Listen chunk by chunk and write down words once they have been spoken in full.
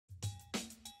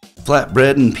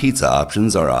Flatbread and pizza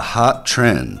options are a hot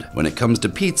trend. When it comes to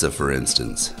pizza, for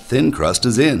instance, thin crust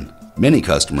is in. Many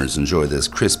customers enjoy this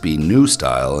crispy new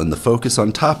style and the focus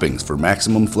on toppings for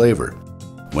maximum flavor.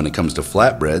 When it comes to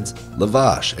flatbreads,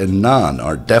 Lavash and Naan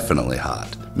are definitely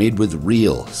hot. Made with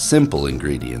real, simple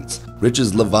ingredients,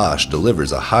 Richs' Lavash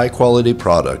delivers a high-quality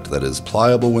product that is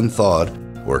pliable when thawed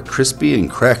or crispy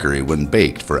and crackery when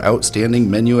baked for outstanding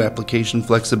menu application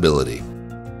flexibility.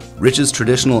 Richs'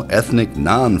 traditional ethnic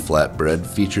naan flatbread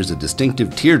features a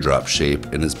distinctive teardrop shape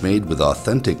and is made with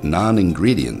authentic naan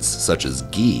ingredients such as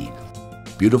ghee.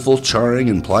 Beautiful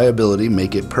charring and pliability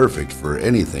make it perfect for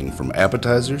anything from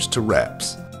appetizers to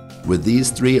wraps. With these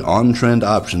three on-trend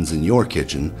options in your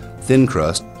kitchen, thin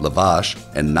crust, lavash,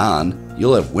 and naan,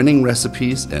 you'll have winning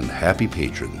recipes and happy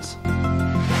patrons.